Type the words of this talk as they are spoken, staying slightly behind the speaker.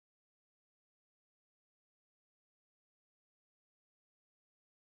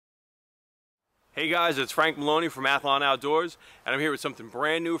Hey guys, it's Frank Maloney from Athlon Outdoors, and I'm here with something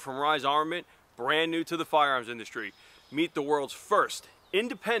brand new from Rise Armament, brand new to the firearms industry. Meet the world's first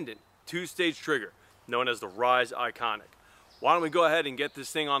independent two-stage trigger, known as the Rise Iconic. Why don't we go ahead and get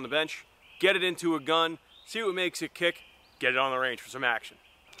this thing on the bench, get it into a gun, see what makes it kick, get it on the range for some action.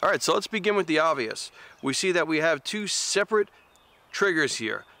 All right, so let's begin with the obvious. We see that we have two separate triggers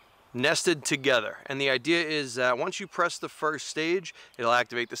here, nested together, and the idea is that once you press the first stage, it'll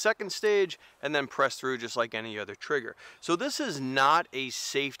activate the second stage and then press through just like any other trigger. So this is not a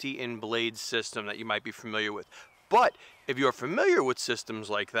safety in blade system that you might be familiar with, but if you're familiar with systems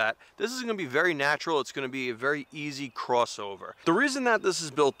like that, this is going to be very natural. It's going to be a very easy crossover. The reason that this is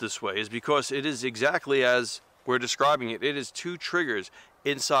built this way is because it is exactly as we're describing it. It is two triggers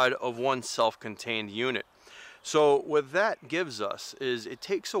inside of one self-contained unit. So what that gives us is it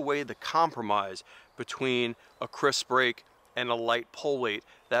takes away the compromise between a crisp break and a light pull weight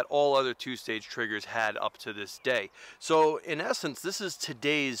that all other two-stage triggers had up to this day. So in essence, this is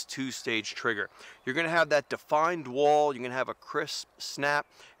today's two-stage trigger. You're going to have that defined wall, you're going to have a crisp snap,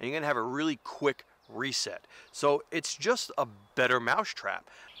 and you're going to have a really quick reset. So it's just a better mousetrap.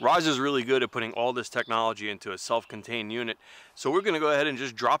 Rise is really good at putting all this technology into a self-contained unit. So we're going to go ahead and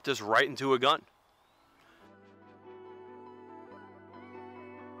just drop this right into a gun.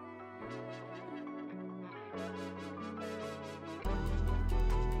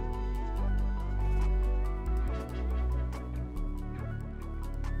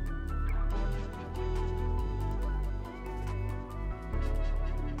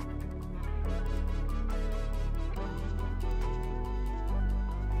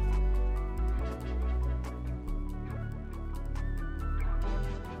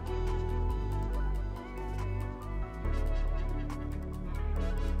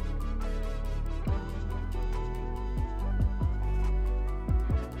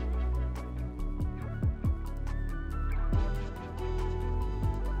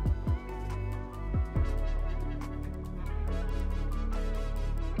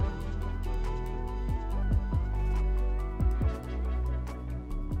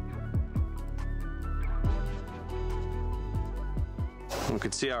 We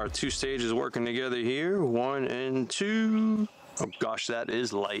can see our two stages working together here, 1 and 2. Oh gosh, that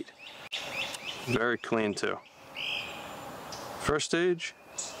is light. Very clean too. First stage,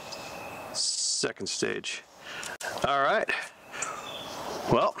 second stage. All right.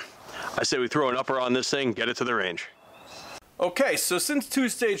 Well, I say we throw an upper on this thing, get it to the range. Okay, so since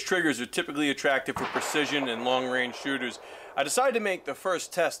two-stage triggers are typically attractive for precision and long-range shooters, I decided to make the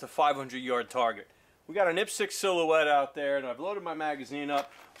first test a 500-yard target. We got an IPSC silhouette out there, and I've loaded my magazine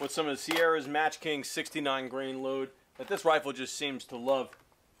up with some of the Sierra's Match King 69 grain load that this rifle just seems to love.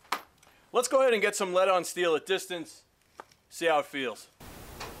 Let's go ahead and get some lead on steel at distance, see how it feels.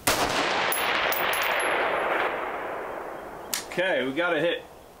 Okay, we got a hit.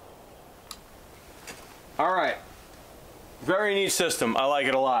 All right, very neat system. I like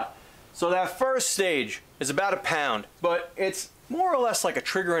it a lot. So that first stage is about 1 pound, but it's more or less like a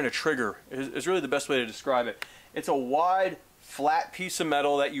trigger in a trigger is really the best way to describe it. It's a wide, flat piece of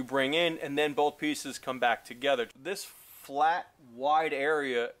metal that you bring in, and then both pieces come back together. This flat, wide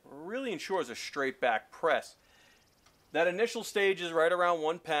area really ensures a straight back press. That initial stage is right around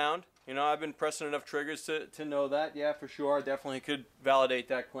 1 pound. You know, I've been pressing enough triggers to know that. Yeah, for sure. I definitely could validate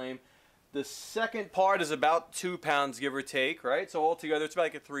that claim. The second part is about 2 pounds, give or take, right? So altogether, it's about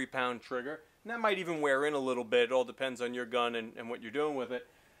like a 3-pound trigger. And that might even wear in a little bit. It all depends on your gun and what you're doing with it.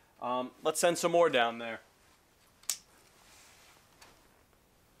 Let's send some more down there.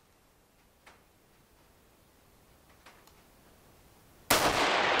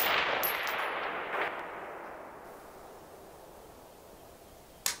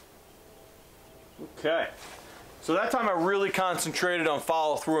 Okay. So that time I really concentrated on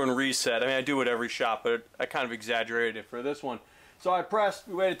follow through and reset. I mean, I do it every shot, but I kind of exaggerated it for this one. So I pressed,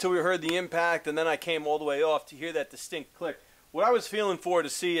 we waited till we heard the impact, and then I came all the way off to hear that distinct click. What I was feeling for to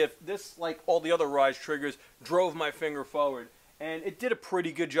see if this, like all the other Rise triggers, drove my finger forward. And it did a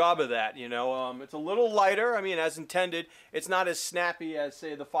pretty good job of that, you know. It's a little lighter, I mean, as intended. It's not as snappy as,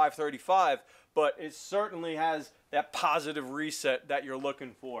 say, the 535, but it certainly has that positive reset that you're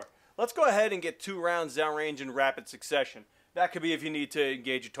looking for. Let's go ahead and get 2 rounds downrange in rapid succession. That could be if you need to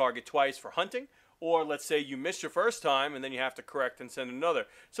engage a target twice for hunting, or let's say you missed your first time and then you have to correct and send another.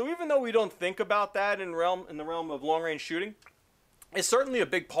 So even though we don't think about that in the realm of long-range shooting, it's certainly a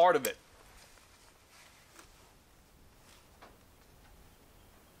big part of it.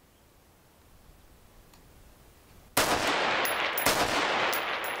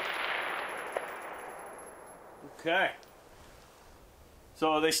 Okay.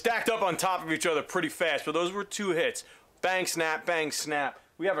 So they stacked up on top of each other pretty fast, but those were 2 hits. Bang, snap, bang, snap.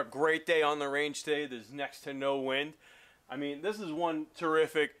 We have a great day on the range today. There's next to no wind. I mean, this is one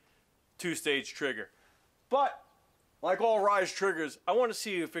terrific 2-stage trigger. But like all Rise triggers, I want to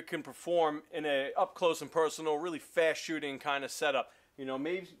see if it can perform in a up close and personal, really fast shooting kind of setup. You know,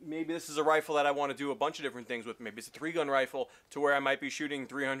 maybe this is a rifle that I want to do a bunch of different things with. Maybe it's a 3-gun rifle to where I might be shooting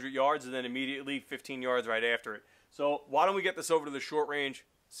 300 yards and then immediately 15 yards right after it. So why don't we get this over to the short range,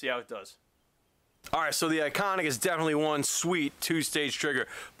 see how it does. All right, so the Iconic is definitely one sweet 2-stage trigger,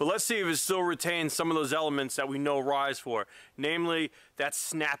 but let's see if it still retains some of those elements that we know Rise for, namely that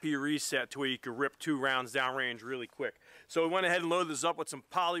snappy reset to where you can rip 2 rounds downrange really quick. So we went ahead and loaded this up with some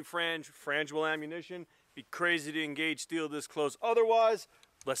poly frangible ammunition. Be crazy to engage steel this close otherwise.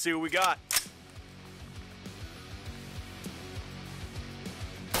 Let's see what we got.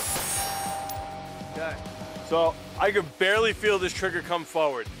 Okay, so I could barely feel this trigger come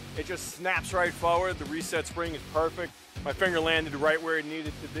forward. It just snaps right forward. The reset spring is perfect. My finger landed right where it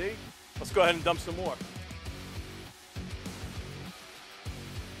needed to be. Let's go ahead and dump some more.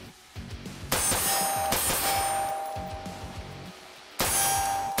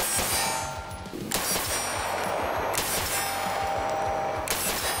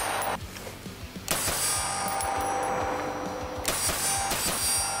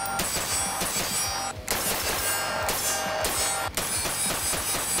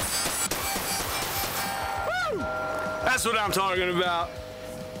 That's what I'm talking about.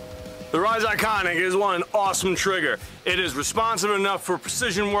 The Rise Iconic is one awesome trigger. It is responsive enough for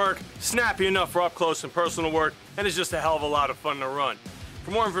precision work, snappy enough for up close and personal work, and it's just a hell of a lot of fun to run.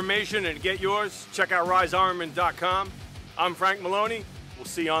 For more information and to get yours, check out risearmament.com. I'm Frank Maloney. We'll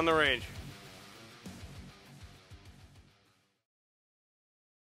see you on the range.